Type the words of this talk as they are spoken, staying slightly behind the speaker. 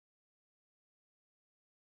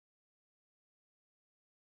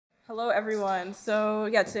Hello, everyone. So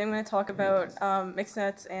yeah, today I'm going to talk about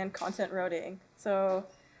Mixnets and content routing. So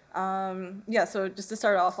just to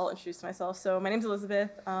start off, I'll introduce myself. So my name's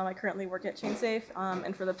Elizabeth. I currently work at ChainSafe,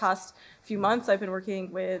 and for the past few months, I've been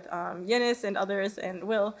working with Yanis and others and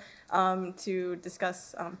Will to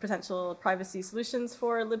discuss potential privacy solutions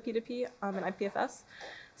for libp2p and IPFS.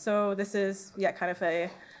 So this is kind of a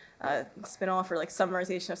spin-off or like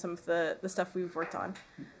summarization of some of the stuff we've worked on.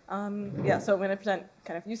 So I'm going to present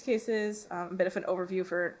kind of use cases, a bit of an overview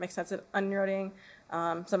for mixed-nets and onion routing,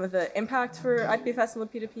 some of the impact for IPFS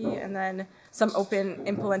and libp2p, and then some open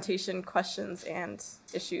implementation questions and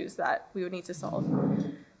issues that we would need to solve.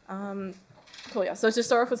 Cool, yeah. So to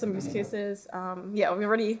start off with some use cases, we've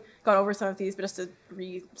already gone over some of these, but just to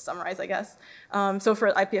re-summarize, I guess. So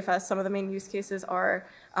for IPFS, some of the main use cases are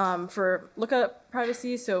for lookup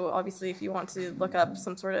privacy. So obviously, if you want to look up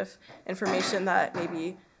some sort of information that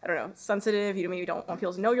maybe, I don't know, sensitive, you maybe don't want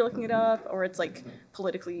people to know you're looking it up, or it's like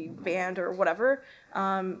politically banned or whatever.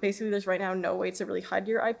 Basically, there's right now no way to really hide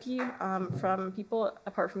your IP from people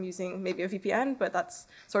apart from using maybe a VPN, but that's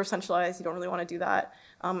sort of centralized. You don't really want to do that.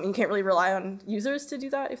 You can't really rely on users to do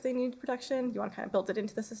that if they need protection. You want to kind of build it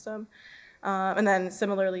into the system. And then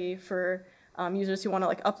similarly for users who want to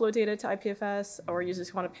like upload data to IPFS or users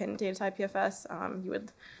who want to pin data to IPFS, you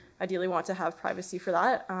would ideally want to have privacy for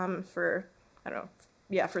that for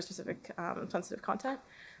specific sensitive content.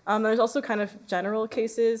 There's also kind of general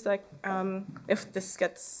cases that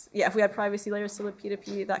if we had privacy layers to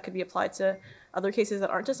libp2p, that could be applied to other cases that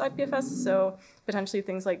aren't just IPFS, so potentially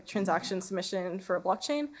things like transaction submission for a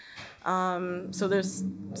blockchain. So there's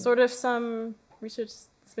sort of some research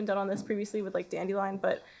that's been done on this previously with like Dandelion,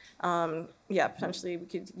 but potentially we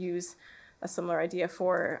could use a similar idea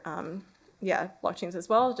for blockchains as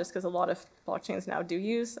well, just because a lot of blockchains now do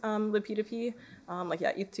use libp2p,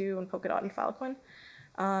 ETH2 and Polkadot and Filecoin.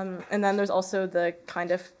 And then there's also the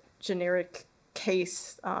kind of generic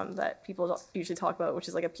case that people usually talk about, which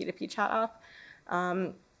is like a P2P chat app.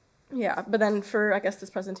 But then for, I guess, this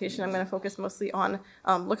presentation, I'm going to focus mostly on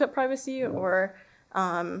lookup privacy, or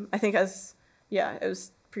I think it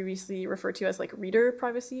was previously referred to as like reader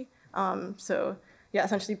privacy.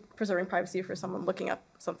 Essentially preserving privacy for someone looking up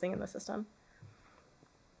something in the system.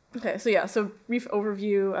 Okay, so brief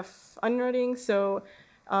overview of onion routing. So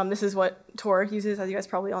this is what Tor uses, as you guys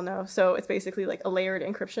probably all know. So it's basically like a layered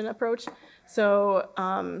encryption approach. So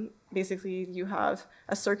basically you have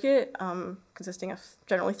a circuit consisting of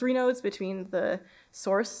generally 3 nodes between the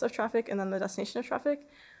source of traffic and then the destination of traffic.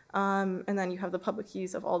 And then you have the public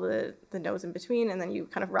keys of all the nodes in between, and then you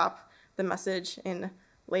kind of wrap the message in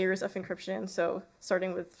layers of encryption. So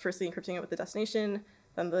starting with firstly encrypting it with the destination,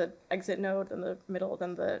 then the exit node, then the middle,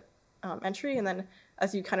 then the entry, and then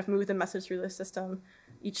as you kind of move the message through the system,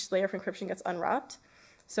 each layer of encryption gets unwrapped.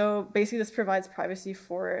 So basically this provides privacy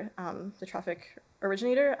for the traffic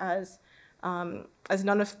originator as none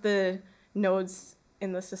of the nodes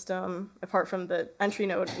in the system, apart from the entry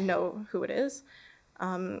node, know who it is.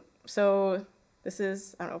 So this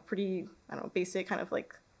is, pretty basic, kind of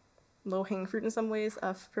like low-hanging fruit in some ways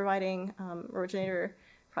of providing originator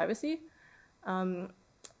privacy.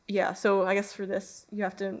 So I guess for this, you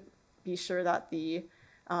have to be sure that the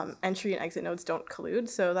entry and exit nodes don't collude.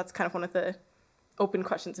 So that's kind of one of the open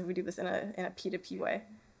questions if we do this in a P2P way.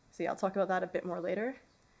 So I'll talk about that a bit more later.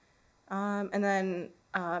 And then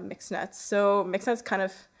Mixnets. So Mixnets kind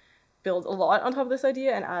of build a lot on top of this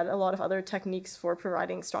idea and add a lot of other techniques for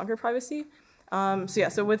providing stronger privacy.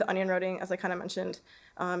 So with onion routing, as I kind of mentioned,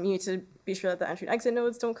 you need to be sure that the entry and exit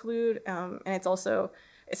nodes don't collude. And it's also,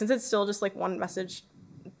 since it's still just like one message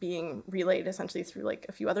being relayed essentially through like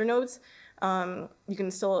a few other nodes,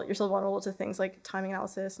 you're still vulnerable to things like timing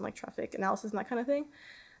analysis and like traffic analysis and that kind of thing.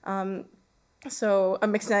 So a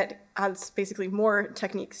mixnet adds basically more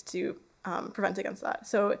techniques to prevent against that.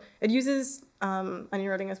 So it uses onion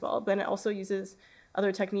routing as well, but it also uses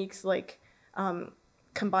other techniques like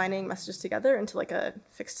combining messages together into like a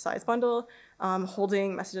fixed size bundle,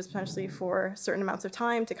 holding messages potentially for certain amounts of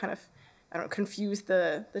time to kind of, confuse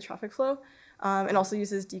the traffic flow. It also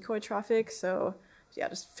uses decoy traffic, so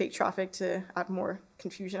just fake traffic to add more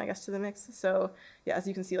confusion, I guess, to the mix. So as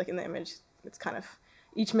you can see, like in the image, it's kind of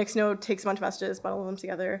each mix node takes a bunch of messages, bundles them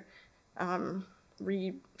together,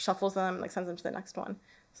 reshuffles them, like sends them to the next one.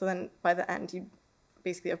 So then by the end, you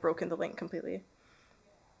basically have broken the link completely.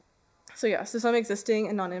 So some existing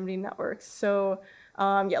anonymity networks. So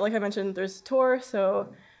like I mentioned, there's Tor.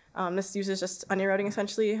 So this uses just onion routing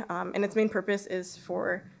essentially, and its main purpose is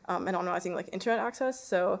for anonymizing like internet access.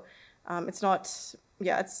 So it's not,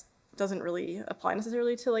 it doesn't really apply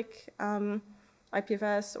necessarily to like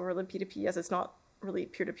IPFS or libp2p, as it's not really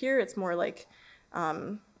peer-to-peer. It's more like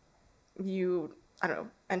you, I don't know,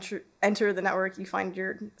 enter the network, you find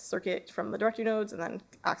your circuit from the directory nodes, and then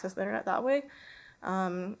access the internet that way.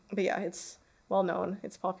 But yeah, it's well known,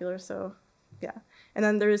 it's popular, so yeah. And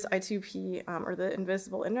then there's I2P, or the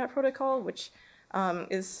Invisible Internet Protocol, which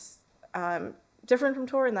is different from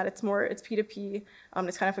Tor in that it's P2P.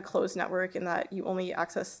 It's kind of a closed network in that you only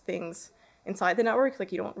access things inside the network,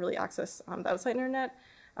 like you don't really access the outside internet.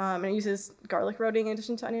 And it uses garlic routing in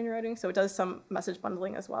addition to onion routing, so it does some message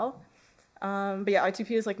bundling as well. But yeah,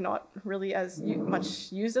 I2P is like not really as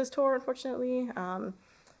much used as Tor, unfortunately.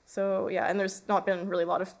 So yeah, and there's not been really a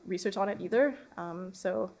lot of research on it either.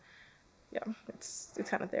 So yeah, it's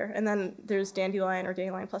kind of there. And then there's Dandelion or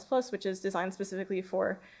Dandelion++, which is designed specifically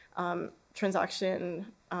for transaction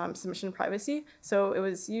submission privacy. So it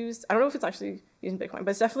was used, I don't know if it's actually used in Bitcoin,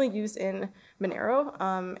 but it's definitely used in Monero.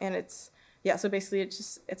 And it's, yeah, so basically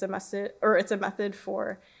it's a method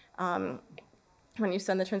for when you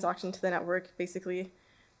send the transaction to the network, basically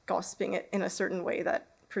gossiping it in a certain way that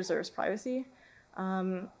preserves privacy.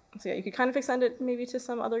 So yeah, you could kind of extend it maybe to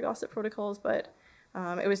some other gossip protocols, but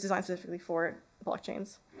it was designed specifically for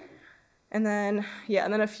blockchains. And then, yeah,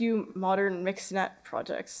 and then a few modern Mixnet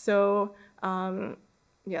projects. So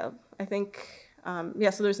yeah, I think, yeah,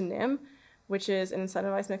 so there's NIM, which is an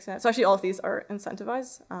incentivized Mixnet. So actually all of these are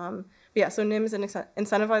incentivized. But yeah, so NIM is an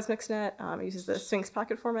incentivized Mixnet. It uses the Sphinx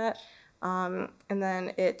packet format. And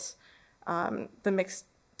then the mix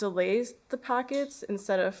delays the packets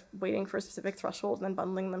instead of waiting for a specific threshold and then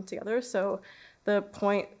bundling them together. So the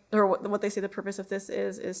point, or what they say the purpose of this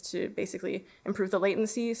is to basically improve the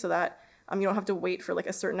latency so that you don't have to wait for like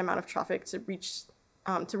a certain amount of traffic to reach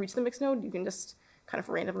the mix node. You can just kind of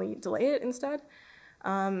randomly delay it instead.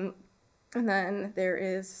 And then there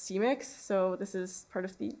is CMix. So this is part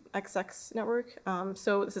of the XX network.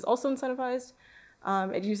 So this is also incentivized.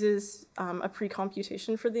 It uses a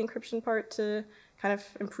pre-computation for the encryption part to kind of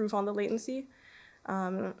improve on the latency.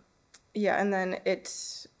 Yeah, and then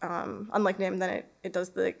it, unlike NIM, then it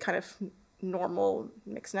does the kind of normal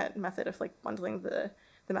Mixnet method of like bundling the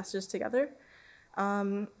messages together.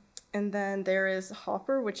 And then there is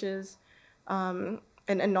Hopper, which is an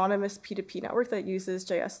anonymous P2P network that uses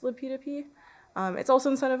JSLib P2P. It's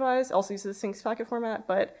also incentivized, also uses the Sphinx packet format,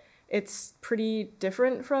 but it's pretty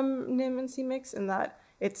different from NIM and CMix in that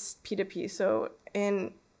it's P2P. So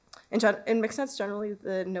in Mixnets, generally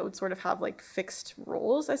the nodes sort of have like fixed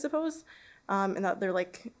roles, I suppose, in that they're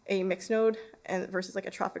like a mix node and versus like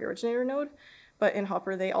a traffic originator node. But in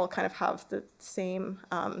Hopper, they all kind of have the same,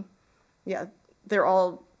 yeah,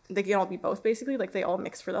 they can all be both basically, like they all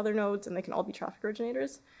mix for the other nodes and they can all be traffic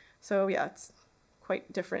originators. So yeah, it's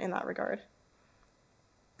quite different in that regard.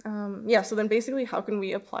 Yeah, so then basically how can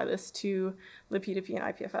we apply this to libp2p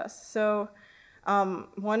and IPFS? So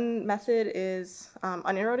one method is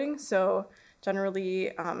onion routing. So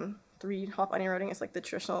generally 3-hop onion routing is like the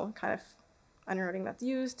traditional kind of onion routing that's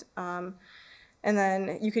used. And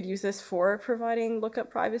then you could use this for providing lookup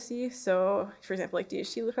privacy. So for example, like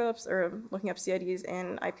DHT lookups or looking up CIDs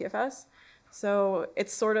in IPFS. So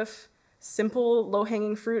it's sort of simple,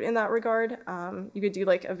 low-hanging fruit in that regard. You could do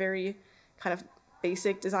like a very kind of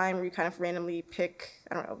basic design where you kind of randomly pick,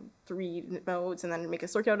 I don't know, 3 nodes and then make a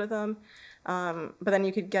circuit out of them. But then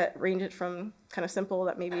you could range it from kind of simple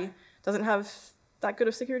that maybe doesn't have that good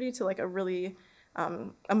of security to like a really,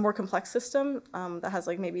 a more complex system that has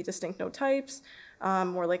like maybe distinct node types,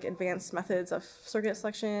 more like advanced methods of circuit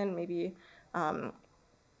selection, maybe,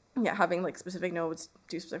 yeah, having like specific nodes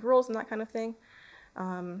do specific roles and that kind of thing.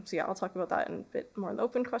 So yeah, I'll talk about that in a bit more in the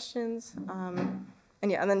open questions.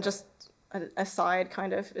 And yeah, and then just a side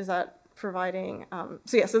kind of is that providing,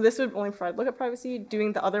 so yeah, so this would only provide lookup privacy,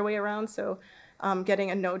 doing the other way around, so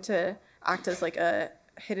getting a node to act as like a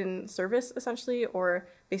hidden service essentially, or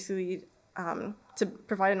basically to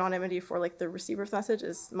provide anonymity for like the receiver of the message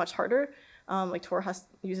is much harder. Like Tor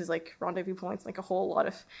uses like rendezvous points, like a whole lot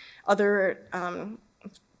of other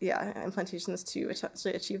yeah, implementations to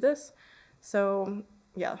essentially achieve this. So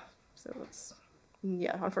yeah, so it's,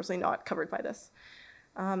 yeah, unfortunately not covered by this.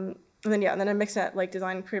 And then yeah, and then a Mixnet like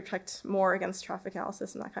designed to protect more against traffic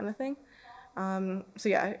analysis and that kind of thing. So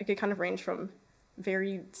yeah, it could kind of range from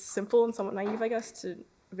very simple and somewhat naive, I guess, to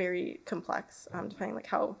very complex, depending like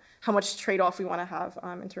how much trade-off we want to have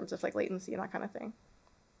in terms of like latency and that kind of thing.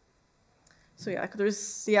 So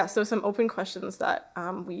yeah, so some open questions that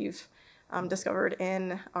we've discovered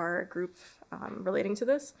in our group relating to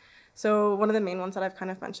this. So one of the main ones that I've kind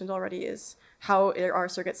of mentioned already is how are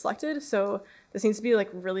circuits selected. So this needs to be like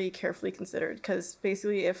really carefully considered, because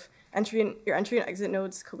basically if your entry and exit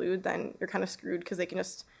nodes collude, then you're kind of screwed because they can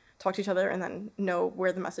just talk to each other and then know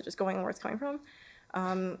where the message is going and where it's coming from.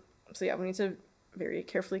 So yeah, we need to very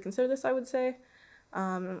carefully consider this, I would say.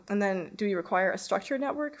 And then do we require a structured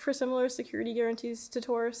network for similar security guarantees to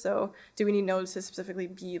Tor? So do we need nodes to specifically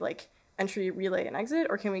be like entry, relay, and exit,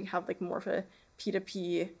 or can we have like more of a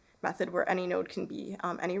P2P method where any node can be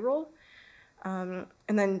any role? And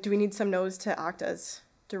then do we need some nodes to act as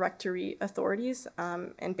directory authorities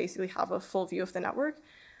and basically have a full view of the network?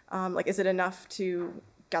 Like, is it enough to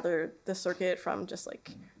gather the circuit from just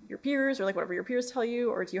like your peers or like whatever your peers tell you,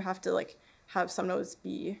 or do you have to like have some nodes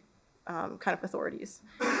be kind of authorities?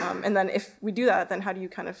 And then if we do that, then how do you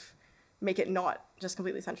kind of make it not just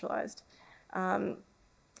completely centralized? And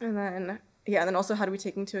then also how do we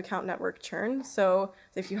take into account network churn? So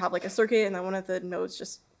if you have like a circuit and then one of the nodes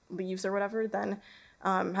just leaves or whatever, then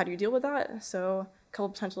how do you deal with that? So a couple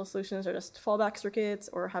potential solutions are just fallback circuits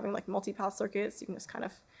or having like multipath circuits. You can just kind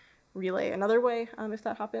of relay another way if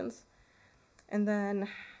that happens. And then,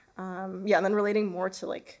 and then relating more to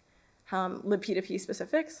like libp2p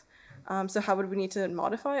specifics. So how would we need to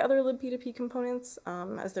modify other libp2p components?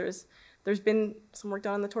 As there's been some work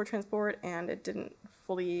done on the Tor transport and it didn't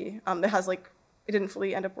fully, it didn't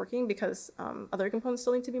fully end up working because other components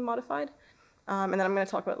still need to be modified. And then I'm going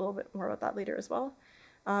to talk about a little bit more about that later as well.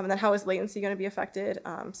 And then how is latency going to be affected,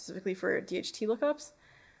 specifically for DHT lookups?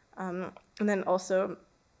 And then also,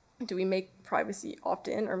 do we make privacy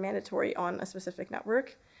opt-in or mandatory on a specific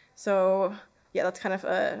network? So yeah, that's kind of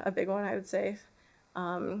a big one, I would say.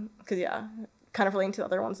 Because yeah, kind of relating to the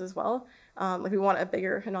other ones as well. Like we want a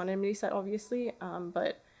bigger anonymity set, obviously,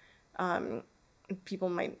 but people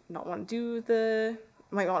might not want to do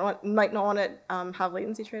might not want to have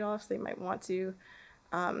latency trade-offs. They might want to,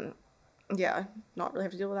 not really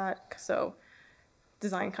have to deal with that. So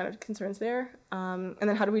design kind of concerns there. And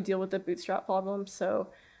then how do we deal with the bootstrap problem? So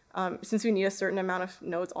since we need a certain amount of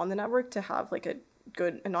nodes on the network to have like a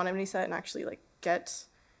good anonymity set and actually like get,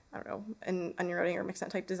 I don't know, an onion routing or mixnet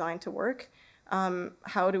type design to work,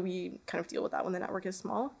 how do we kind of deal with that when the network is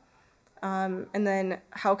small? And then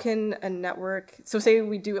how can a network, so say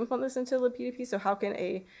we do implement this into libp2p, so how can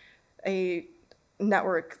a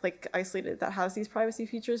network like isolated that has these privacy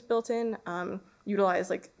features built in utilize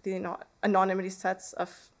like the anonymity sets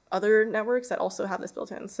of other networks that also have this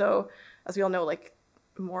built in? So as we all know, like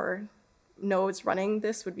more nodes running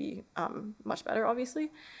this would be much better,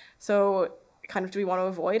 obviously. So kind of do we want to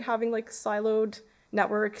avoid having like siloed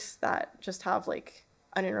networks that just have like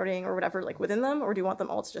onion routing or whatever like within them, or do you want them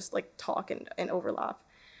all to just like talk and overlap?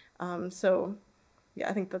 So yeah,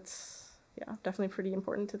 I think that's definitely pretty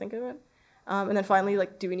important to think of it. And then finally,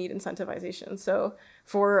 like, do we need incentivization? So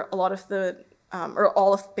for a lot of the or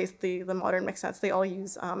all of basically the modern mixnets, they all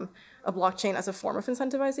use a blockchain as a form of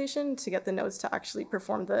incentivization to get the nodes to actually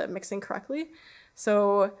perform the mixing correctly.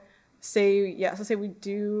 So say we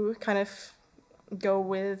do kind of go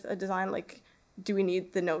with a design like, do we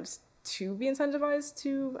need the nodes to be incentivized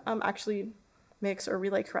to actually mix or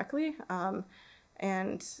relay correctly?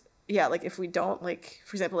 And yeah, like if we don't, like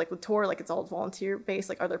for example, like with Tor, like it's all volunteer based,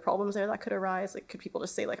 like are there problems there that could arise? Like could people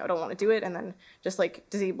just say like, I don't want to do it, and then just like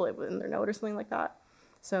disable it within their node or something like that?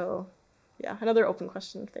 So yeah, another open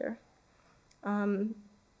question there.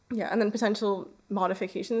 Yeah, and then potential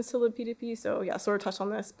modifications to libp2p. So yeah, sort of touched on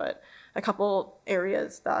this, but a couple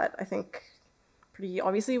areas that I think pretty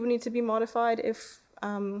obviously would need to be modified if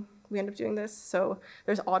we end up doing this. So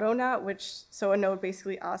there's AutoNat, so a node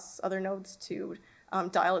basically asks other nodes to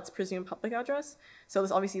dial its presumed public address. So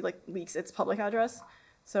this obviously like leaks its public address.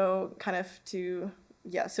 So kind of to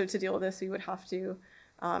deal with this, we would have to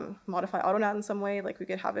modify AutoNat in some way. Like we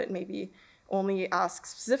could have it maybe only ask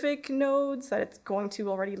specific nodes that it's going to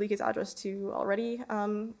already leak its address to already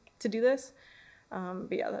to do this.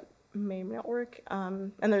 But yeah, that may not work.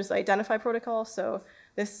 And there's the identify protocol. So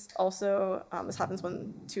this also, this happens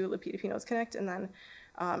when two libp2p nodes connect, and then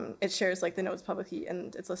it shares like the node's public key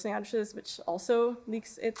and its listening addresses, which also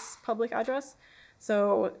leaks its public address.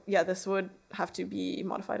 So yeah, this would have to be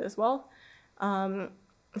modified as well.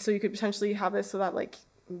 So you could potentially have this so that like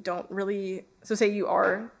you don't really, so say you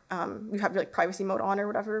are, you have your like privacy mode on or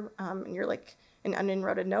whatever, and you're like an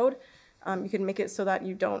unenrouted node, you can make it so that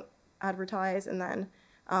you don't advertise and then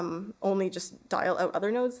only just dial out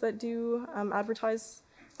other nodes that do advertise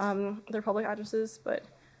their public addresses, but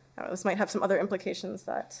I don't know, this might have some other implications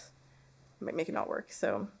that might make it not work.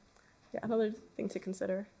 So yeah, another thing to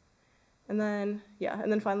consider. And then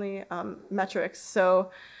finally, metrics.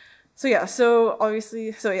 So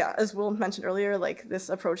obviously, as Will mentioned earlier, like this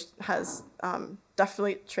approach has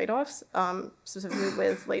definitely trade-offs, specifically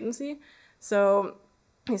with latency. So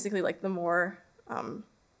basically, like the more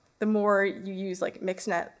you use like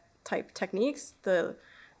Mixnet type techniques, the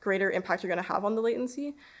greater impact you're going to have on the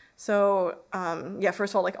latency. So yeah,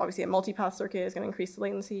 first of all, like obviously a multipath circuit is going to increase the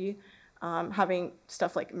latency. Having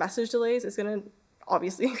stuff like message delays is going to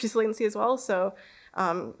obviously increase latency as well. So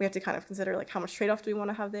we have to kind of consider like how much trade-off do we want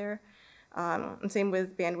to have there. And same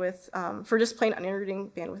with bandwidth. For just plain onion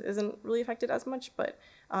routing, bandwidth isn't really affected as much, but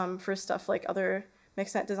for stuff like other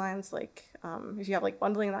Mixnet designs, like if you have like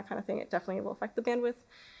bundling and that kind of thing, it definitely will affect the bandwidth.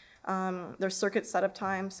 There's circuit setup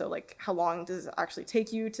time, so like how long does it actually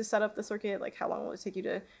take you to set up the circuit? Like how long will it take you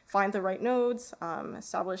to find the right nodes,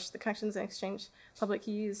 establish the connections and exchange public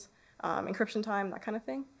keys, encryption time, that kind of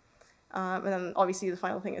thing. And then obviously the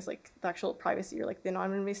final thing is like the actual privacy or like the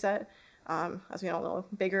anonymity set. As we all know,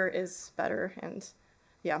 bigger is better, and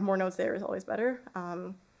yeah, more nodes there is always better.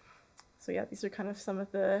 So yeah, these are kind of some of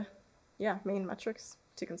the main metrics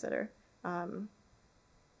to consider.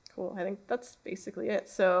 Cool, I think that's basically it.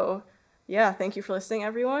 So yeah, thank you for listening,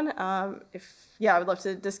 everyone. I would love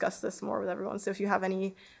to discuss this more with everyone. So if you have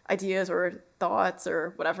any ideas or thoughts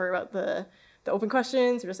or whatever about the open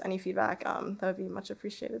questions or just any feedback, that would be much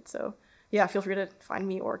appreciated. So yeah, feel free to find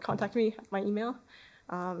me or contact me at my email.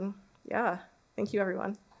 Yeah, thank you,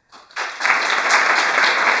 everyone.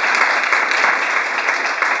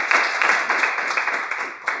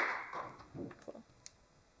 Cool.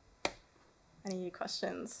 Any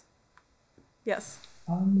questions? Yes.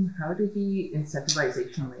 How do the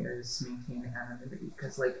incentivization layers maintain anonymity?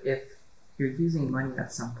 Because like if you're using money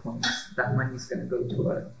at some point, that money is going to go to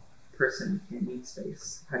a person in need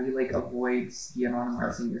space. How do you like avoid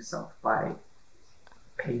de-anonymizing yourself by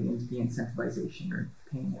paying into the incentivization or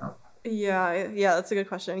paying out? Yeah, that's a good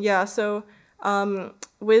question. Yeah, so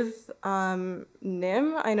with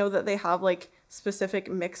NIM, I know that they have like specific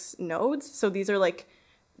mix nodes. So these are like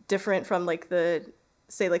different from like the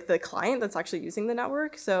client that's actually using the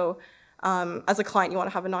network. So as a client, you want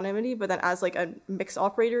to have anonymity, but then as like a mix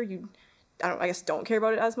operator, you don't care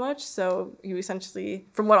about it as much. So you essentially,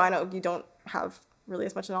 from what I know, you don't have really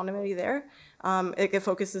as much anonymity there. It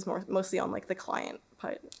focuses mostly on like the client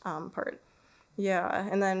part. Yeah,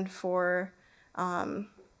 and then for Hopper,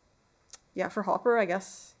 I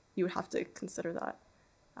guess you would have to consider that.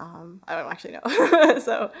 I don't actually know.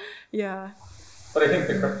 So yeah. But I think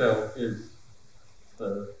the crypto is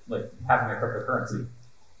having a cryptocurrency.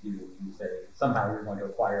 You say somehow you're going to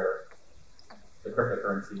acquire the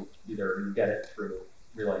cryptocurrency. Either you get it through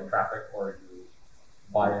relaying traffic or you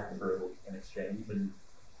buy it through an exchange, and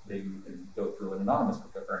maybe you can go through an anonymous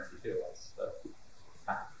cryptocurrency too. That's the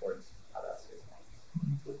path towards how that's going.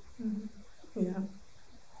 Yeah.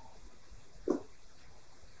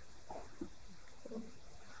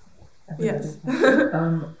 Yes.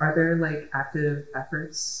 Are there like active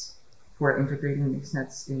efforts for integrating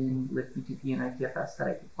Mixnets in libBTP and IPFS that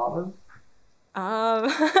I could follow?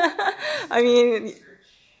 I mean,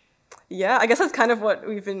 yeah, I guess that's kind of what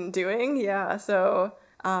we've been doing. Yeah. So,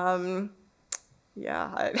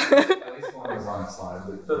 yeah. At least one was on a slide.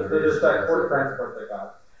 So there's that port transport that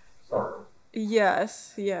got started.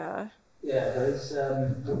 Yes. Yeah. Yeah, there's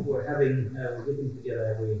we're getting together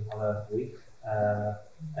every other week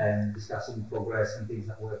and discussing progress and things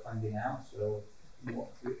that we're finding out. So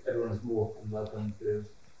everyone is more than welcome to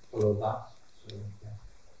follow that. So yeah.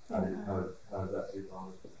 How does that suit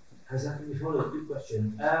on? Has that been followed? Good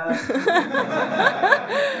question. I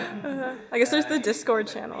guess there's the Discord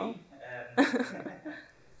channel.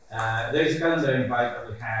 There's a calendar invite that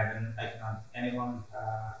we have, and I can add anyone.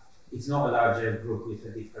 It's not a larger group with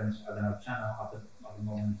a different, channel at the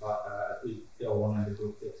moment, but if we go on and the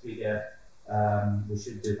group gets bigger, we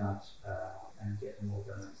should do that and get more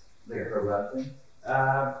organized. Like a program thing?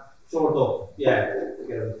 Sort of, yeah.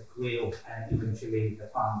 Together with Quill and eventually the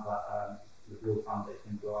fund, but the Blue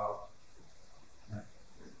Foundation go out.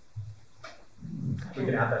 We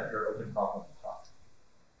can add that to your open problem talk.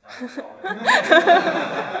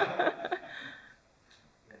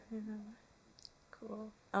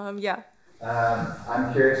 Cool. Yeah.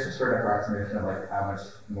 I'm curious just for an approximation of like how much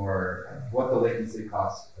more, what the latency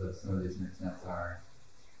costs of some of these mixnets are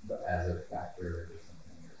as a factor or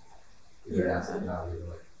something. Either an asset value,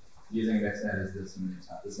 like using Mixnet is this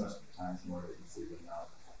much times more latency than not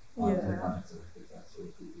in the context of that's sort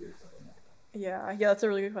of TV or something like that. Yeah, that's a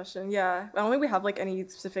really good question. Yeah, I don't think we have like any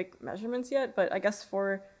specific measurements yet, but I guess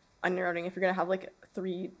for onion routing, if you're gonna have like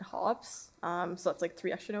 3 hops, so that's like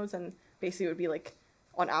 3 extra nodes, and basically it would be like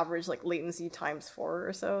on average like latency times 4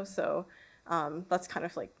 or so. So that's kind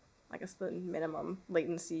of like, I guess, the minimum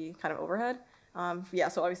latency kind of overhead. Yeah,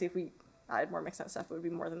 so obviously if we added more Mixnet stuff, it would be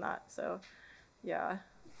more than that. So yeah.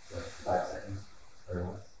 So 5 seconds or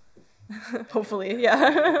less. Hopefully, yeah.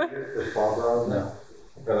 The fall bro? No.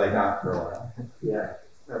 but like not for a while. Yeah,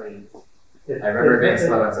 I mean. I remember it being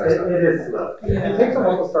slow and so It is slow. It takes a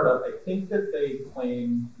local startup. I think that they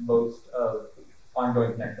claim most of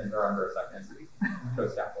ongoing connections are under a second to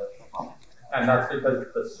establish. And that's because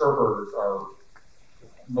the servers are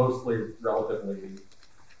mostly relatively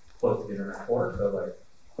close to the internet core, so like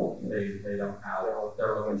they don't have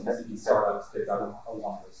their own TCP startups, they've got a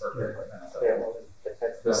longer circuit equipment.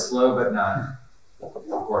 So slow but not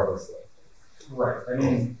horribly slow. right. I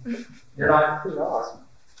mean you're not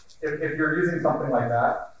if you're using something like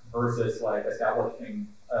that versus like establishing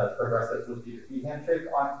a progressive with P2P handshake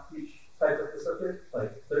on each type of the circuit,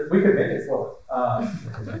 like we could make it slower.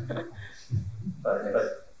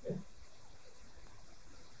 But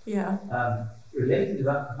Yeah. Related to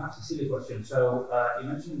that, perhaps a silly question. So you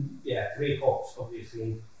mentioned, 3 hops,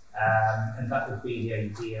 obviously, and that would be the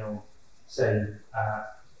ideal, say,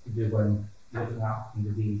 to do when looking out in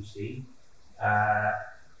the DHC.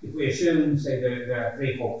 If we assume, say, there are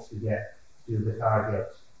 3 hops to get to the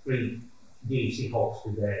target, 3 DHC hops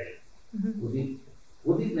today,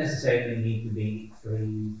 would it necessarily need to be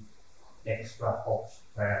 3 extra hops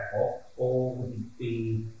per hop, or would it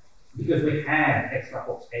be, because we had extra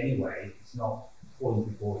hops anyway, it's not point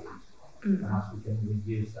important. Perhaps we can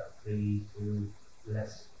reduce that 3 to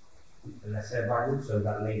lesser value so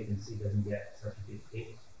that latency doesn't get such a big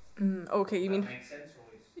hit. Okay, you mean Makes sense,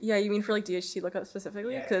 or is... yeah, you mean for like DHT lookup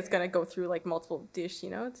specifically, because it's gonna go through like multiple DHT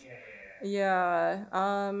nodes. Yeah,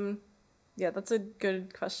 that's a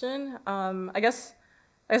good question. I guess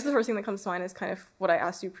the first thing that comes to mind is kind of what I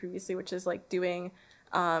asked you previously, which is like doing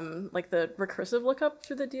like the recursive lookup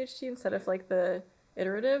through the DHT instead of like the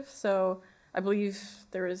iterative. So I believe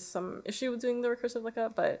there is some issue with doing the recursive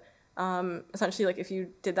lookup, but essentially like if you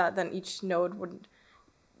did that, then each node would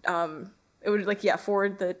it would like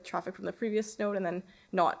forward the traffic from the previous node and then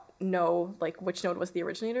not know like which node was the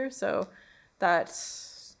originator. So that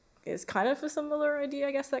is kind of a similar idea,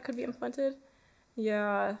 I guess, that could be implemented.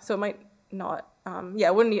 Yeah, so it might not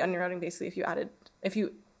it wouldn't be underrouting basically if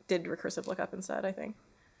you did recursive lookup instead, I think.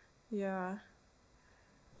 Yeah.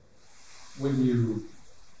 when you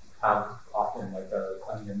have often like a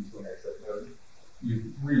onion to an exit node,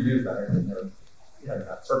 you reuse that exit node in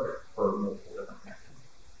that circuit for multiple different connections.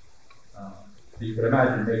 So you could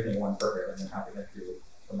imagine making one circuit and then having it do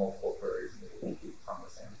the multiple queries from the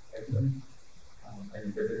same exit. And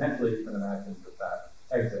you could potentially even imagine that that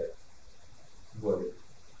exit would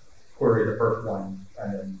query the first one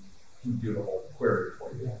and then do the whole query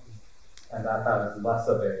for you. And that has less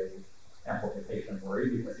of a amplification worry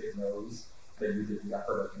because it knows that you did the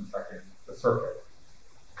effort of constructing the circuit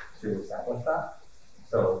to establish that.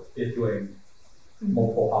 So if doing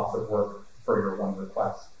multiple hops of work for your one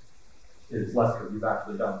request is less than you've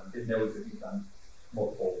actually done, it knows that you've done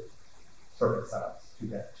multiple circuit setups to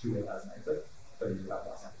get to it as an exit, so you have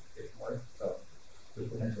less amplification worry. So there's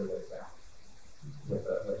potentially ways down with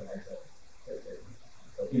an exit.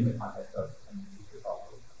 So in the context of, I mean, you could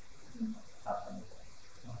probably have some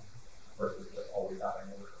versus just always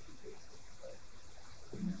having a recursive case.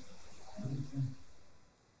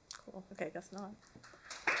 Cool. Okay, I guess not.